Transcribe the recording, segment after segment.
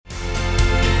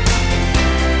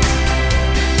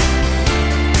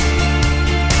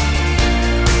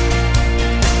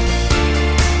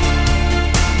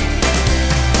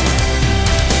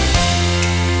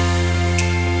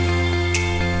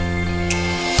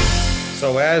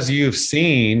So as you've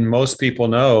seen, most people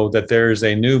know that there's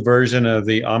a new version of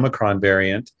the Omicron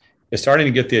variant. It's starting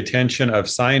to get the attention of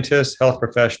scientists, health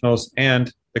professionals,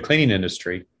 and the cleaning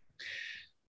industry.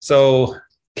 So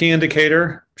key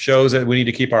indicator shows that we need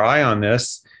to keep our eye on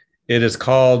this. It is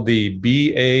called the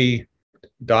BA.2,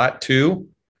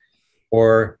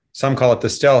 or some call it the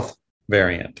stealth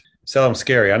variant. Sounds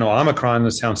scary. I know Omicron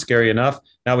sounds scary enough.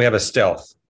 Now we have a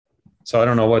stealth. So I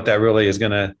don't know what that really is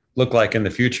going to look like in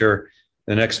the future,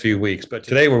 the next few weeks. But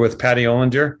today we're with Patty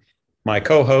Olinger, my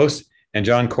co-host, and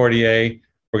John Cordier.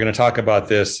 We're going to talk about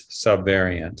this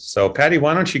subvariant. So Patty,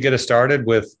 why don't you get us started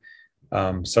with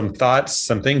some thoughts,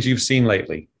 some things you've seen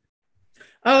lately?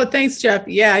 Oh, thanks, Jeff.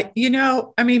 Yeah,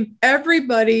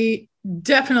 everybody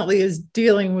definitely is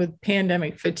dealing with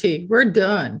pandemic fatigue. We're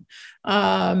done.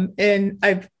 And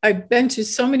I've been to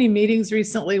so many meetings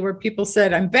recently where people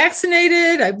said, I'm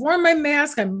vaccinated, I've worn my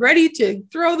mask, I'm ready to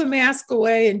throw the mask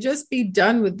away and just be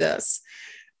done with this.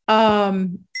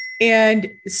 And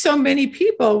so many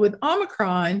people with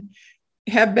Omicron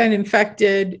have been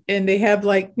infected, and they have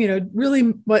really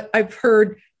what I've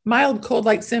heard, mild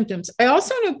cold-like symptoms. I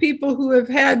also know people who have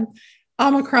had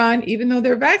Omicron, even though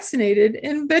they're vaccinated,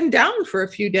 and been down for a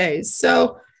few days.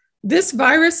 So this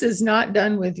virus is not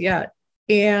done with yet.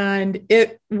 And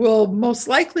it will most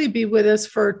likely be with us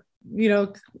for, a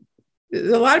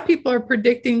lot of people are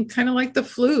predicting kind of like the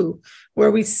flu,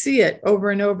 where we see it over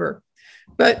and over.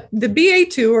 But the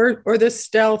BA2 or the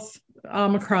stealth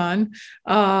Omicron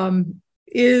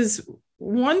is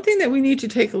one thing that we need to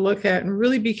take a look at and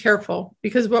really be careful,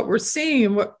 because what we're seeing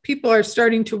and what people are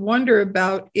starting to wonder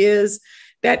about is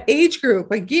that age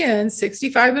group, again,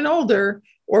 65 and older,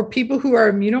 or people who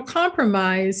are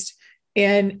immunocompromised.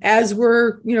 And as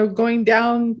we're, going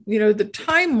down, the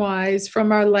time-wise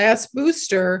from our last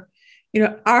booster,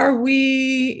 are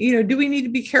we, do we need to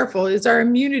be careful? Is our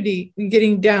immunity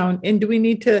getting down? And do we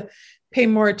need to pay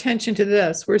more attention to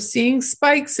this? We're seeing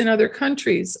spikes in other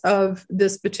countries of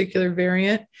this particular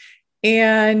variant.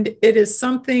 And it is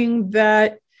something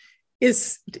that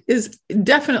is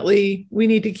definitely we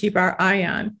need to keep our eye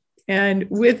on. And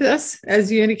with us, as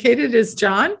you indicated, is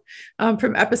John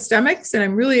from Epistemix. And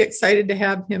I'm really excited to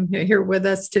have him here with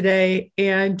us today.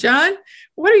 And John,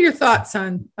 what are your thoughts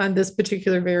on this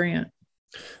particular variant?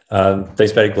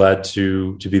 Thanks, Patty. Glad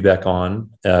to be back on.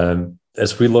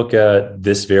 As we look at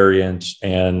this variant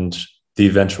and the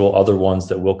eventual other ones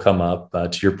that will come up,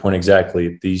 to your point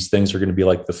exactly, these things are going to be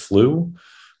like the flu,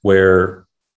 where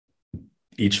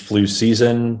each flu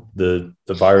season, the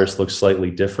virus looks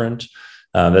slightly different.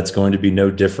 That's going to be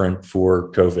no different for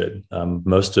COVID.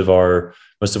 Most of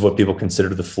what people consider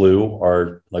the flu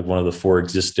are like one of the 4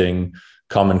 existing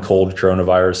common cold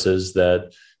coronaviruses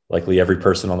that likely every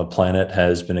person on the planet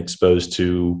has been exposed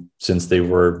to since they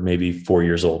were maybe 4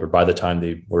 years old, or by the time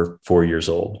they were 4 years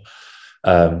old.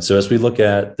 So as we look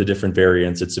at the different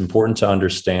variants, it's important to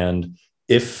understand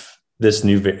if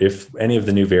any of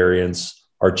the new variants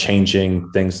are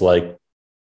changing things like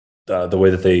the way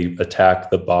that they attack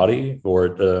the body,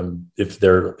 or if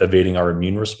they're evading our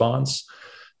immune response,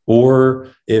 or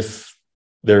if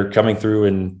they're coming through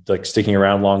and like sticking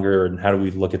around longer. And how do we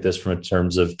look at this from in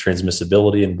terms of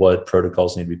transmissibility, and what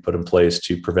protocols need to be put in place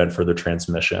to prevent further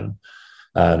transmission?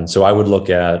 So I would look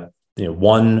at,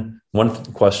 one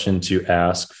question to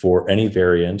ask for any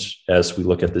variant as we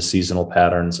look at the seasonal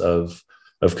patterns of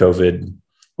COVID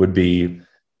would be,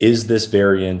 is this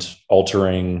variant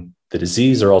altering the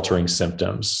disease or altering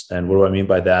symptoms? And what do I mean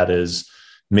by that is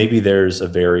maybe there's a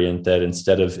variant that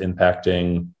instead of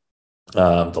impacting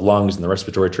the lungs and the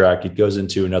respiratory tract, it goes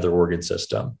into another organ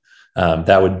system.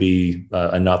 That would be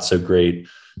a not so great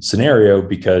scenario,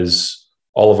 because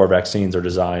all of our vaccines are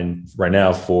designed right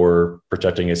now for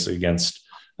protecting us against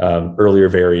earlier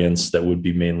variants that would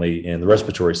be mainly in the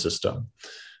respiratory system.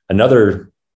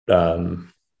 Another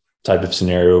type of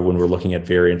scenario when we're looking at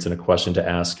variants, and a question to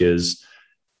ask is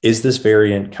this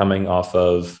variant coming off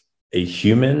of a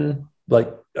human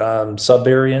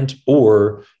subvariant,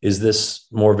 or is this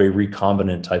more of a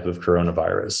recombinant type of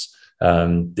coronavirus?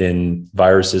 In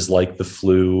viruses like the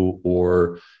flu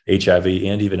or HIV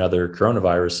and even other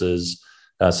coronaviruses,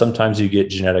 sometimes you get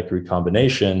genetic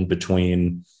recombination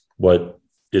between what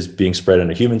is being spread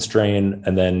in a human strain,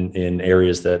 and then in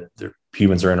areas that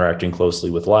humans are interacting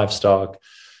closely with livestock,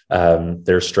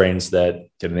 there are strains that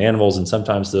get in animals, and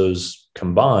sometimes those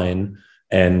combine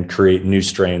and create new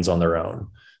strains on their own.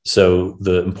 So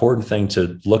the important thing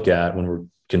to look at when we're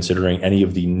considering any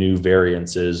of the new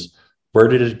variants is, where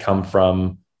did it come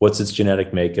from? What's its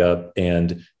genetic makeup?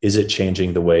 And is it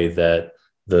changing the way that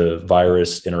the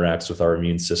virus interacts with our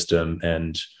immune system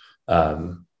and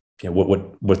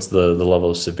what's the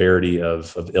level of severity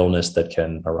of illness that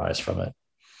can arise from it?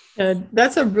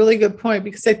 That's a really good point,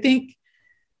 because I think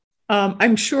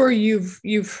I'm sure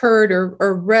you've heard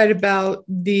or read about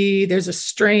there's a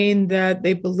strain that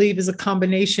they believe is a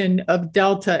combination of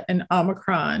Delta and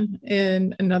Omicron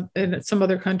in some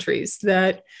other countries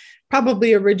that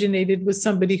probably originated with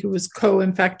somebody who was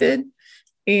co-infected,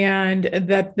 and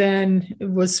that then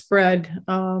was spread.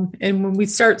 And when we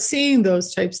start seeing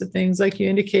those types of things, like you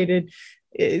indicated,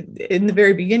 in the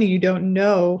very beginning, you don't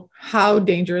know how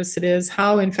dangerous it is,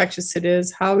 how infectious it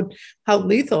is, how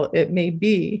lethal it may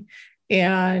be.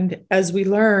 And as we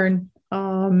learn,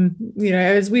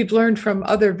 as we've learned from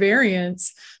other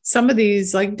variants, some of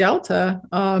these, like Delta,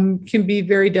 can be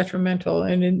very detrimental,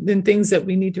 and in things that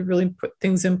we need to really put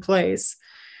things in place.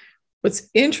 What's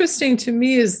interesting to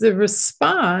me is the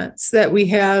response that we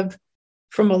have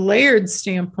from a layered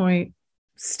standpoint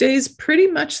stays pretty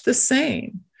much the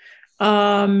same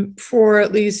for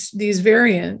at least these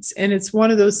variants. And it's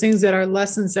one of those things that our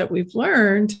lessons that we've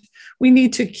learned, we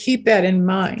need to keep that in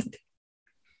mind.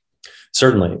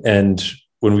 Certainly. And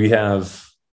when we have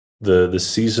the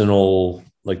seasonal,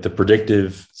 like the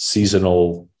predictive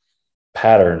seasonal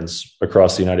patterns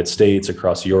across the United States,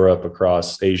 across Europe,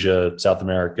 across Asia, South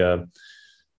America,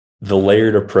 the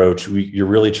layered approach, you're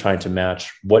really trying to match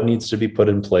what needs to be put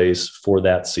in place for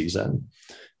that season.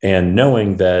 And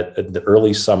knowing that in the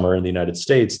early summer in the United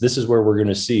States, this is where we're going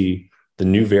to see the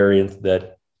new variant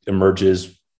that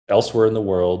emerges elsewhere in the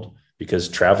world, because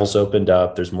travel's opened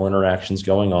up, there's more interactions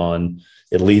going on.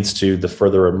 It leads to the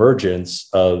further emergence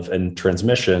of and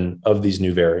transmission of these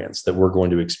new variants that we're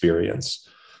going to experience.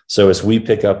 So as we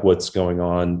pick up what's going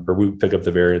on, or we pick up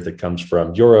the variant that comes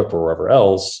from Europe or wherever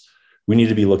else, we need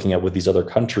to be looking at what these other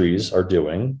countries are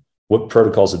doing, what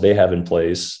protocols that they have in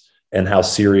place, and how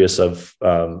serious of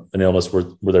an illness were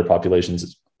their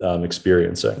populations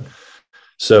experiencing.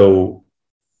 So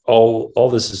all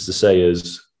this is to say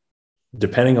is,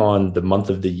 depending on the month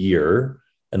of the year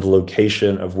and the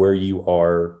location of where you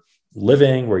are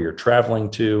living, where you're traveling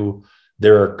to,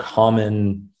 there are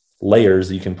common layers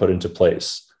that you can put into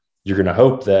place. You're going to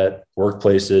hope that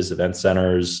workplaces, event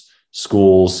centers,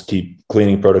 schools keep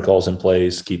cleaning protocols in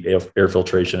place, keep air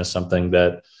filtration as something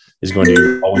that is going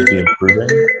to always be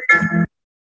improving.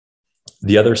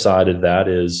 The other side of that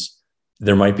is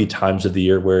there might be times of the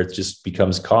year where it just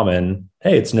becomes common.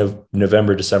 Hey, it's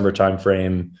November, December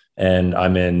timeframe, and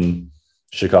I'm in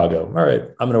Chicago. All right,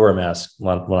 I'm going to wear a mask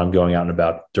when I'm going out and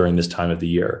about during this time of the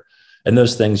year. And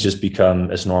those things just become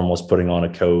as normal as putting on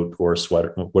a coat or a sweater,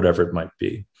 whatever it might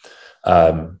be.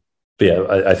 But yeah,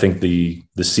 I think the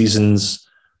seasons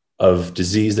of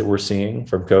disease that we're seeing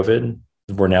from COVID,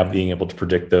 we're now being able to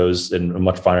predict those in a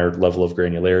much finer level of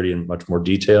granularity and much more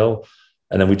detail.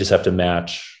 And then we just have to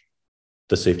match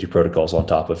the safety protocols on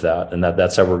top of that. And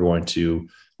that's how we're going to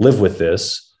live with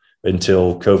this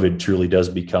until COVID truly does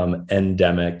become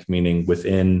endemic, meaning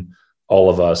within all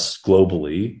of us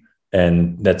globally.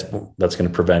 And that's going to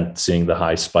prevent seeing the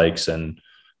high spikes and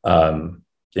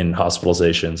in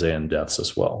hospitalizations and deaths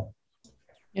as well.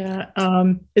 Yeah,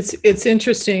 it's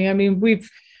interesting. I mean, we've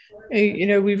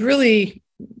really,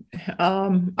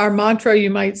 our mantra, you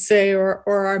might say, or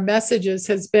our messages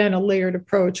has been a layered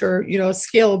approach, or, a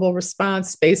scalable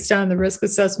response based on the risk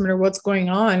assessment or what's going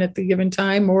on at the given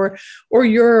time, or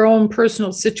your own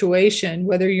personal situation,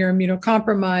 whether you're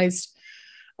immunocompromised,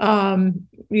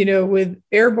 with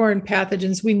airborne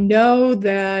pathogens. We know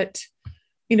that,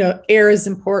 air is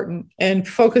important, and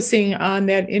focusing on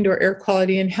that indoor air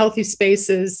quality and healthy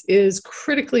spaces is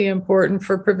critically important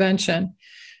for prevention.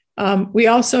 We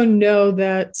also know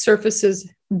that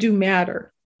surfaces do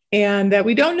matter, and that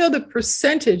we don't know the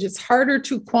percentage. It's harder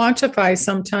to quantify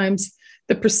sometimes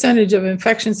the percentage of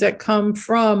infections that come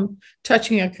from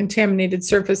touching a contaminated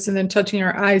surface and then touching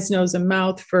our eyes, nose, and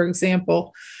mouth, for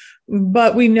example.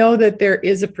 But we know that there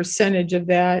is a percentage of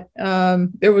that.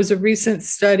 There was a recent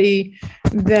study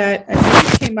that I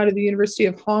think came out of the University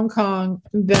of Hong Kong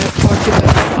that talked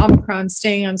about Omicron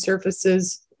staying on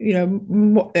surfaces,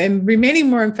 and remaining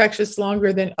more infectious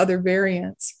longer than other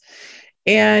variants.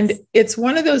 And it's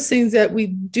one of those things that we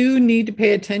do need to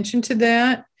pay attention to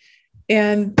that.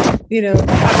 And,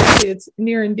 obviously it's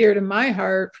near and dear to my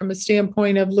heart from a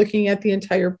standpoint of looking at the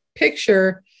entire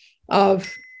picture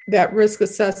of that risk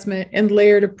assessment and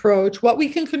layered approach, what we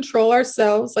can control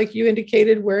ourselves, like you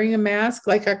indicated, wearing a mask,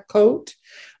 like a coat,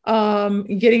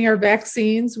 getting our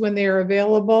vaccines when they are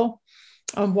available,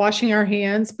 washing our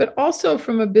hands, but also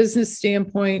from a business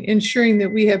standpoint, ensuring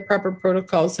that we have proper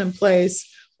protocols in place,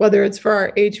 whether it's for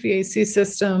our HVAC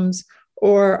systems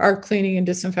or our cleaning and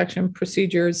disinfection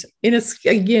procedures in a,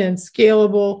 again,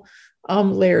 scalable,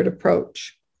 layered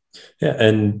approach. Yeah.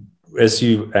 And as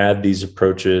you add these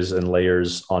approaches and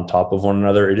layers on top of one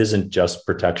another, it isn't just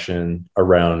protection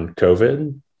around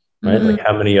COVID, right? Mm-hmm. Like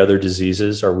how many other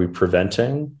diseases are we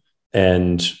preventing?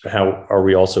 And how are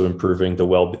we also improving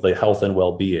the health and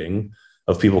well-being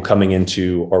of people coming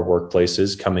into our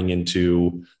workplaces, coming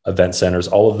into event centers?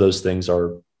 All of those things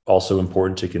are also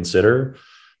important to consider.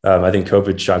 I think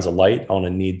COVID shines a light on a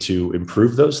need to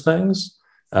improve those things.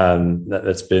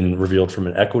 That's been revealed from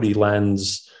an equity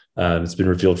lens. It's been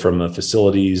revealed from a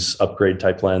facilities upgrade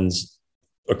type lens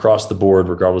across the board,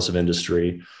 regardless of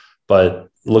industry. But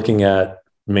looking at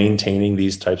maintaining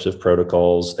these types of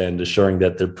protocols and assuring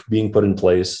that they're being put in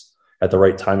place at the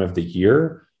right time of the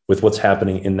year with what's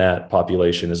happening in that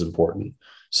population is important.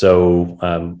 So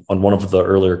on one of the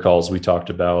earlier calls, we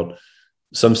talked about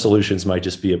some solutions might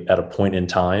just be at a point in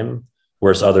time,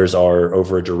 whereas others are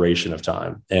over a duration of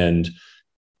time. And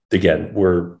again,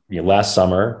 last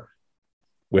summer,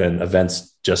 when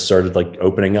events just started like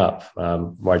opening up,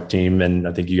 my team, and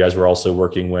I think you guys were also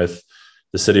working with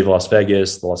the city of Las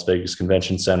Vegas, the Las Vegas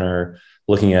Convention Center,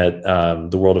 looking at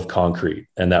the world of concrete.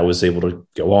 And that was able to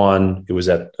go on. It was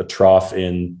at a trough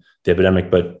in the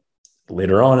epidemic, but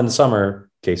later on in the summer,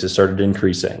 cases started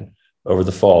increasing. Over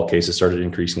the fall, cases started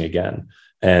increasing again.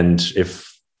 And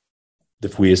if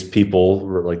we as people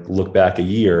were like look back a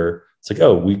year, it's like,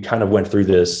 oh, we kind of went through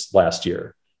this last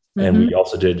year. And we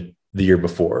also did the year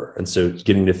before. And so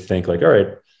getting to think like, all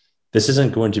right, this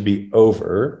isn't going to be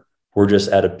over. We're just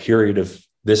at a period of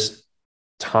this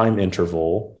time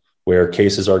interval where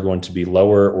cases are going to be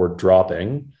lower or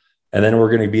dropping. And then we're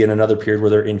going to be in another period where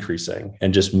they're increasing,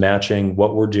 and just matching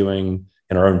what we're doing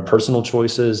in our own personal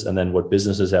choices and then what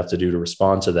businesses have to do to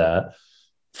respond to that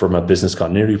from a business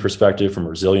continuity perspective, from a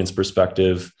resilience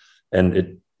perspective.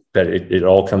 And it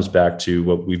all comes back to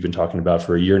what we've been talking about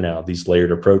for a year now, these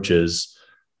layered approaches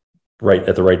right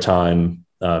at the right time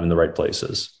in the right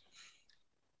places.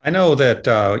 I know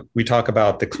that we talk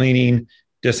about the cleaning,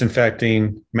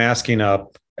 disinfecting, masking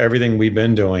up, everything we've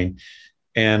been doing.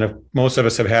 And most of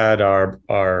us have had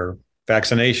our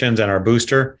vaccinations and our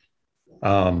booster.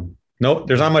 No,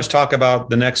 there's not much talk about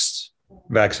the next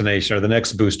vaccination or the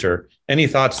next booster. Any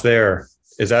thoughts there?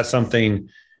 Is that something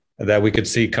that we could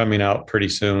see coming out pretty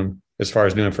soon as far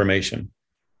as new information?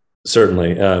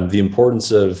 Certainly. The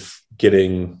importance of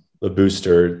getting a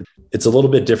booster, it's a little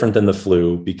bit different than the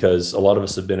flu because a lot of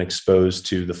us have been exposed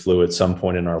to the flu at some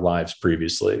point in our lives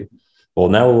previously. Well,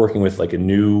 now we're working with like a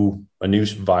new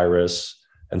virus.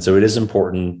 And so it is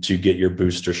important to get your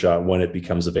booster shot when it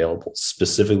becomes available,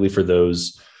 specifically for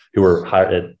those who are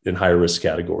in higher risk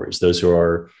categories, those who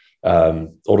are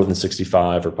older than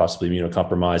 65 or possibly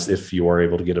immunocompromised if you are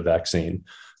able to get a vaccine.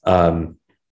 I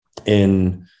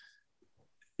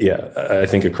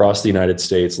think across the United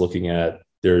States, looking at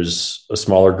there's a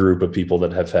smaller group of people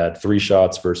that have had 3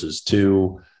 shots versus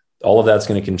 2. All of that's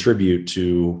going to contribute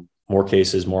to more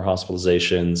cases, more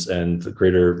hospitalizations, and the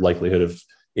greater likelihood of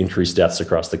increased deaths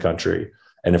across the country.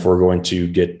 And if we're going to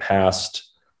get past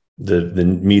the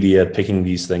media picking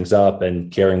these things up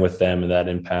and carrying with them, and that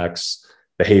impacts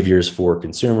behaviors for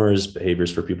consumers,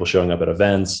 behaviors for people showing up at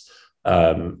events,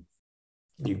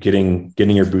 getting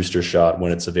your booster shot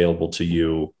when it's available to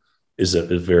you is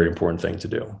a very important thing to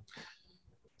do.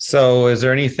 So is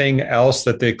there anything else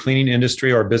that the cleaning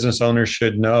industry or business owners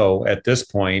should know at this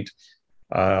point?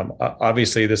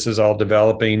 Obviously, this is all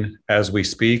developing as we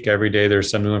speak. Every day there's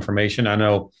some new information. I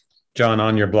know, John,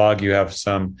 on your blog, you have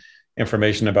some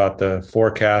information about the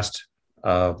forecast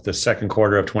of the second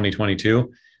quarter of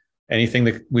 2022. Anything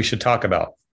that we should talk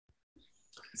about?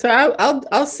 So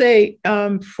I'll say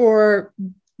for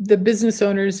the business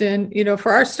owners and,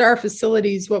 for our STAR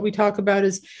facilities, what we talk about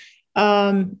is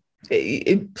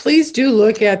please do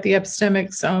look at the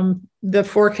Epistemics, the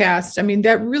forecast. I mean,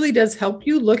 that really does help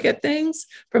you look at things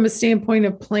from a standpoint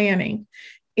of planning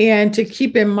and to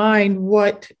keep in mind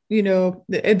what,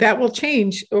 that will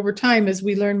change over time as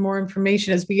we learn more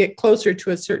information, as we get closer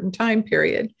to a certain time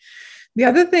period. The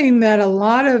other thing that a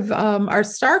lot of our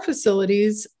STAR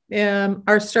facilities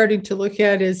are starting to look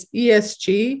at is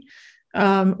ESG.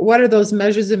 What are those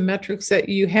measures and metrics that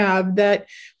you have? That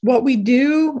what we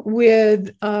do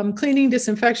with cleaning,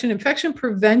 disinfection, infection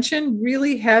prevention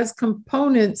really has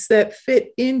components that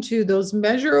fit into those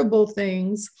measurable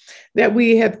things that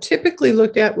we have typically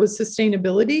looked at with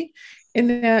sustainability.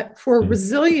 And that for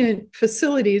resilient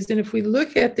facilities, and if we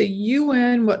look at the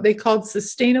UN, what they called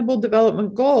Sustainable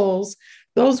Development Goals,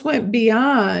 those went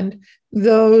beyond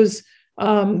those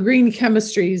green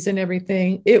chemistries and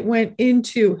everything. It went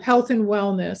into health and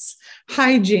wellness,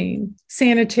 hygiene,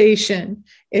 sanitation,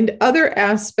 and other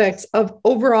aspects of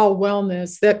overall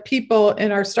wellness that people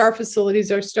in our STAR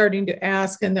facilities are starting to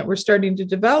ask and that we're starting to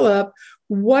develop.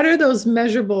 What are those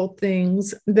measurable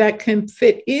things that can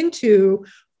fit into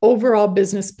overall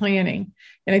business planning?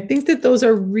 And I think that those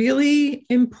are really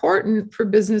important for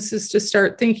businesses to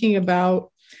start thinking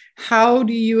about. How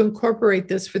do you incorporate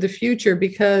this for the future?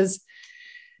 Because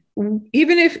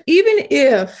even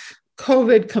if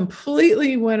COVID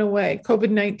completely went away,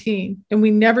 COVID-19, and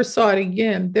we never saw it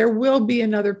again, there will be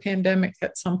another pandemic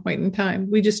at some point in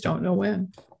time. We just don't know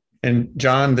when. And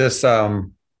John, this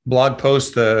blog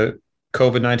post, the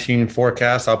COVID-19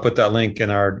 forecast, I'll put that link in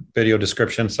our video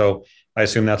description. So I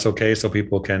assume that's okay, so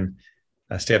people can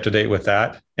stay up to date with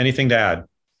that. Anything to add?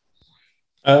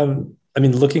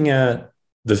 Looking at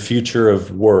the future of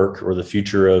work or the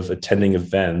future of attending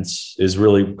events is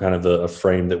really kind of a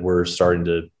frame that we're starting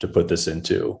to put this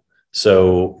into.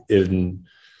 So in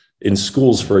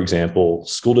schools, for example,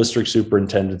 school district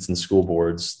superintendents and school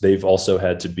boards, they've also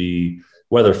had to be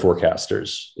weather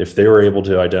forecasters. If they were able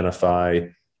to identify,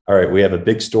 all right, we have a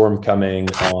big storm coming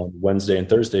on Wednesday and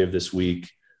Thursday of this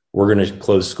week, we're going to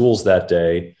close schools that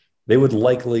day, they would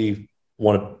likely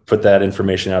want to put that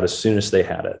information out as soon as they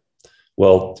had it.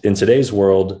 Well, in today's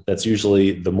world, that's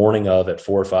usually the morning of at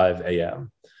 4 or 5 a.m.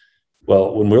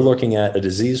 Well, when we're looking at a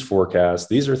disease forecast,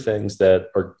 these are things that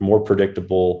are more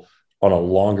predictable on a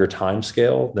longer time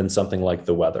scale than something like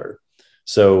the weather.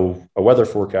 So a weather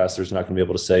forecaster is not going to be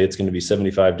able to say it's going to be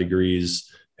 75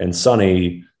 degrees and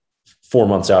sunny 4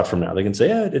 months out from now. They can say,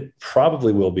 yeah, it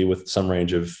probably will be with some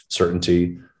range of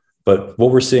certainty. But what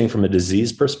we're seeing from a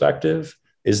disease perspective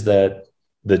is that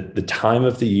the time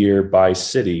of the year by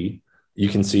city, you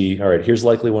can see, all right, here's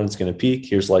likely when it's going to peak.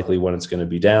 Here's likely when it's going to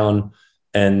be down.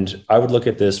 And I would look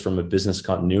at this from a business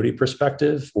continuity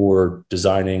perspective or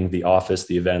designing the office,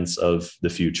 the events of the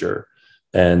future.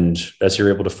 And as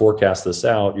you're able to forecast this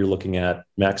out, you're looking at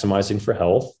maximizing for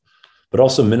health, but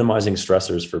also minimizing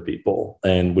stressors for people.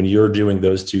 And when you're doing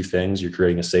those two things, you're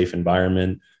creating a safe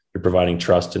environment, you're providing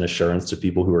trust and assurance to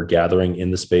people who are gathering in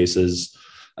the spaces.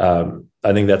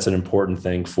 I think that's an important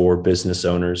thing for business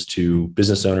owners,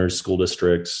 school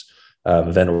districts,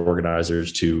 event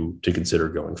organizers to consider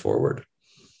going forward.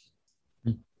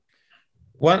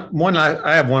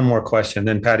 I have one more question,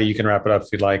 then Patty, you can wrap it up if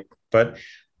you'd like. But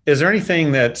is there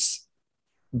anything that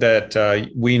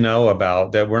we know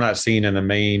about that we're not seeing in the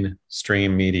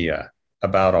mainstream media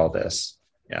about all this?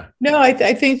 Yeah. No, I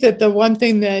think that the one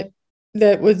thing that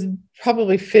would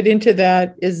probably fit into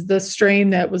that is the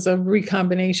strain that was a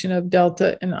recombination of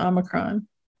Delta and Omicron.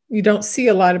 You don't see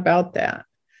a lot about that.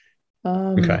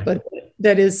 Okay. But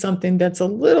that is something that's a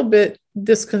little bit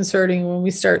disconcerting when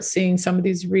we start seeing some of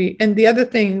these and the other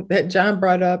thing that John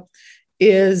brought up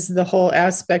is the whole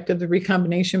aspect of the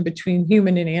recombination between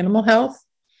human and animal health,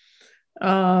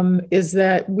 is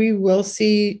that we will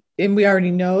see, and we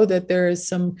already know that there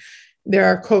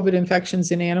are COVID infections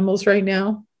in animals right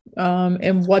now.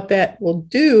 And what that will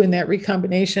do in that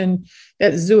recombination,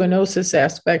 that zoonosis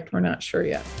aspect, we're not sure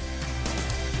yet.